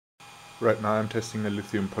Right now I'm testing a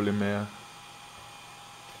lithium-polymer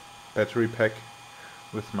battery pack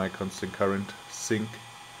with my constant current sink.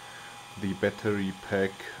 The battery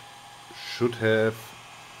pack should have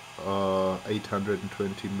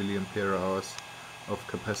 820 milliampere hours of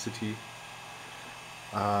capacity.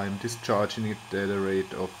 I'm discharging it at a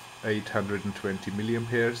rate of 820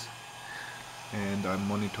 milliamperes, and I'm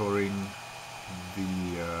monitoring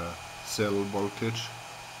the cell voltage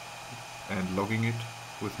and logging it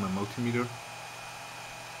with my multimeter.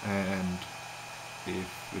 And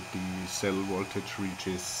if the cell voltage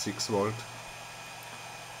reaches 6 volt,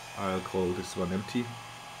 I'll call this one empty,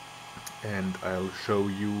 and I'll show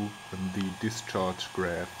you the discharge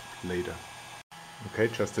graph later. Okay,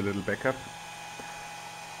 just a little backup.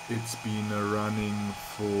 It's been running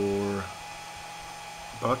for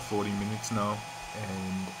about 40 minutes now,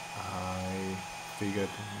 and I figured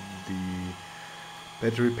the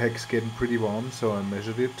battery pack's getting pretty warm, so I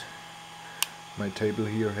measured it. My table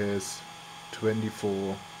here has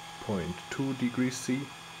 24.2 degrees C,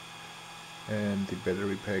 and the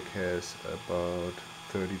battery pack has about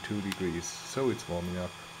 32 degrees, so it's warming up.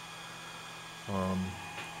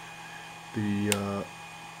 The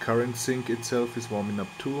current sink itself is warming up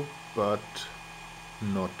too, but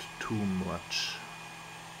not too much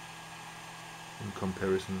in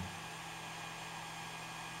comparison.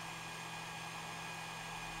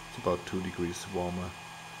 It's about 2 degrees warmer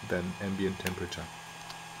than ambient temperature.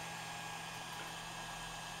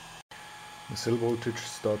 The cell voltage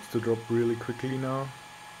starts to drop really quickly now.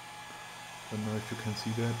 Don't know if you can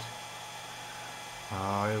see that.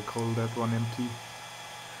 I'll call that one empty.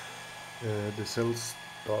 The cell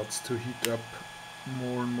starts to heat up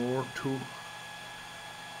more and more too.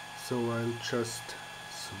 So I'll just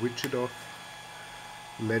switch it off,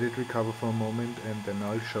 let it recover for a moment, and then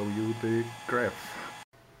I'll show you the graph.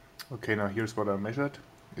 Okay, now here's what I measured.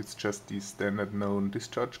 It's just the standard known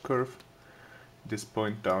discharge curve. This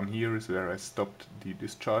point down here is where I stopped the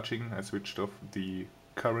discharging. I switched off the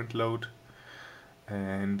current load,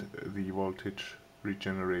 and the voltage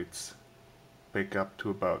regenerates back up to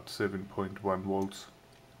about 7.1 volts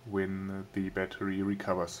when the battery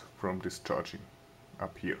recovers from discharging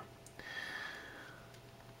up here.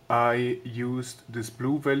 I used this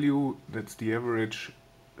blue value, that's the average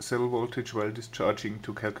cell voltage while discharging,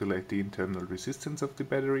 to calculate the internal resistance of the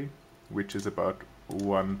battery, which is about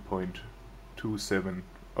 1.27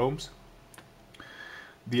 ohms.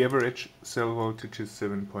 The average cell voltage is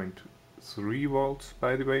 7.3 volts,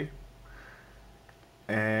 by the way,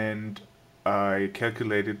 and I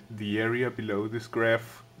calculated the area below this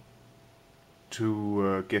graph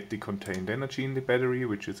to get the contained energy in the battery,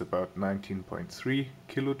 which is about 19.3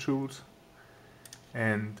 kilojoules,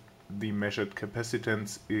 and the measured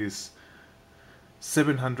capacitance is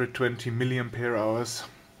 720 milliampere hours,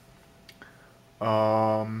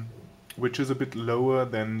 which is a bit lower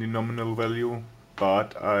than the nominal value,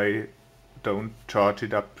 but I don't charge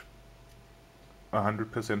it up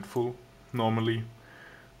 100% full normally,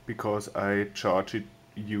 because I charge it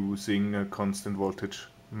using a constant voltage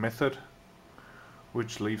method,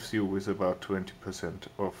 which leaves you with about 20%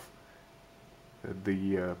 of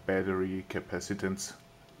the battery capacitance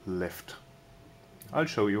left. I'll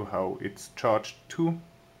show you how it's charged too.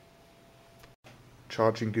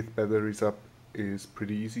 Charging these batteries up is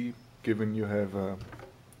pretty easy, given you have a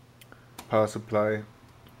power supply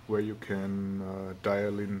where you can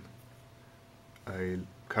dial in a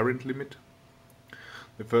current limit.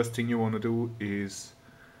 The first thing you want to do is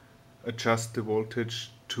adjust the voltage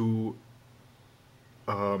to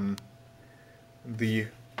the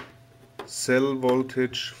cell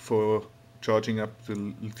voltage for charging up the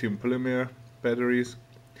lithium-polymer batteries.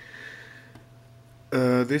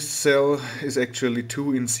 This cell is actually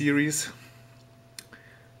two in series.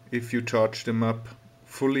 If you charge them up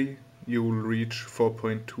fully, you will reach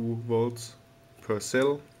 4.2 volts per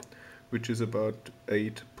cell, which is about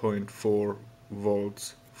 8.4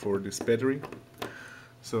 volts for this battery.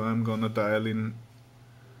 So I'm gonna dial in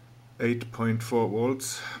 8.4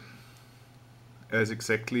 volts as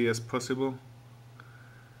exactly as possible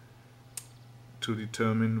to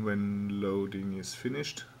determine when loading is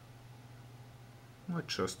finished. I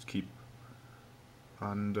just keep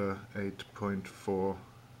under 8.4,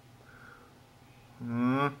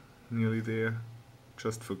 nearly there,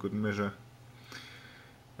 just for good measure.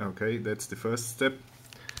 Okay, that's the first step.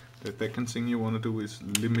 The second thing you want to do is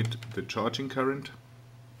limit the charging current.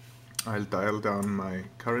 I'll dial down my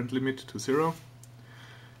current limit to 0,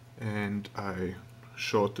 and I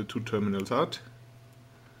short the two terminals out,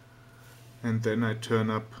 and then I turn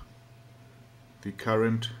up the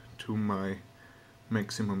current to my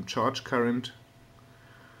maximum charge current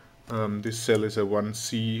This cell is a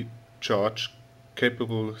 1C charge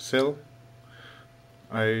capable cell.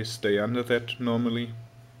 I stay under that normally,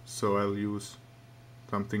 so I'll use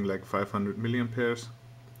something like 500 milliamperes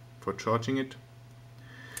for charging it.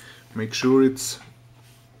 Make sure it's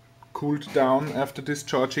cooled down after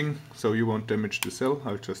discharging so you won't damage the cell.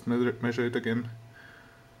 I'll just measure it again.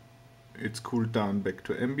 It's cooled down back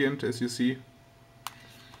to ambient, as you see.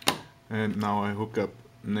 And now I hook up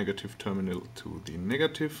negative terminal to the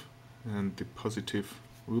negative and the positive.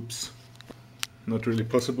 Whoops, not really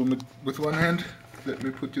possible with one hand. Let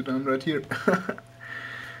me put you down right here.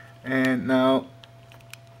 And now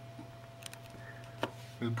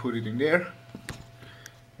we'll put it in there.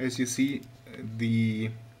 As you see, the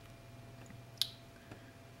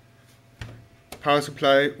power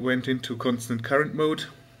supply went into constant current mode,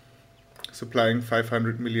 supplying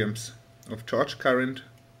 500 milliamps of charge current,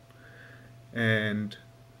 and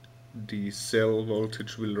the cell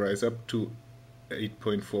voltage will rise up to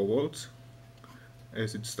 8.4 volts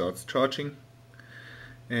as it starts charging,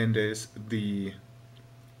 and as the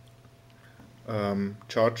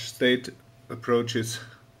charge state approaches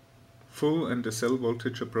full and the cell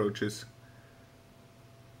voltage approaches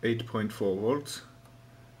 8.4 volts,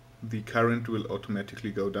 the current will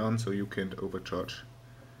automatically go down so you can't overcharge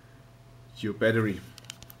your battery.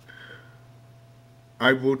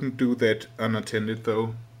 I wouldn't do that unattended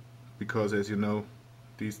though, because as you know,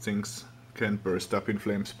 these things can burst up in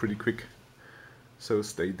flames pretty quick. So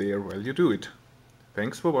stay there while you do it.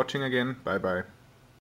 Thanks for watching again. Bye bye.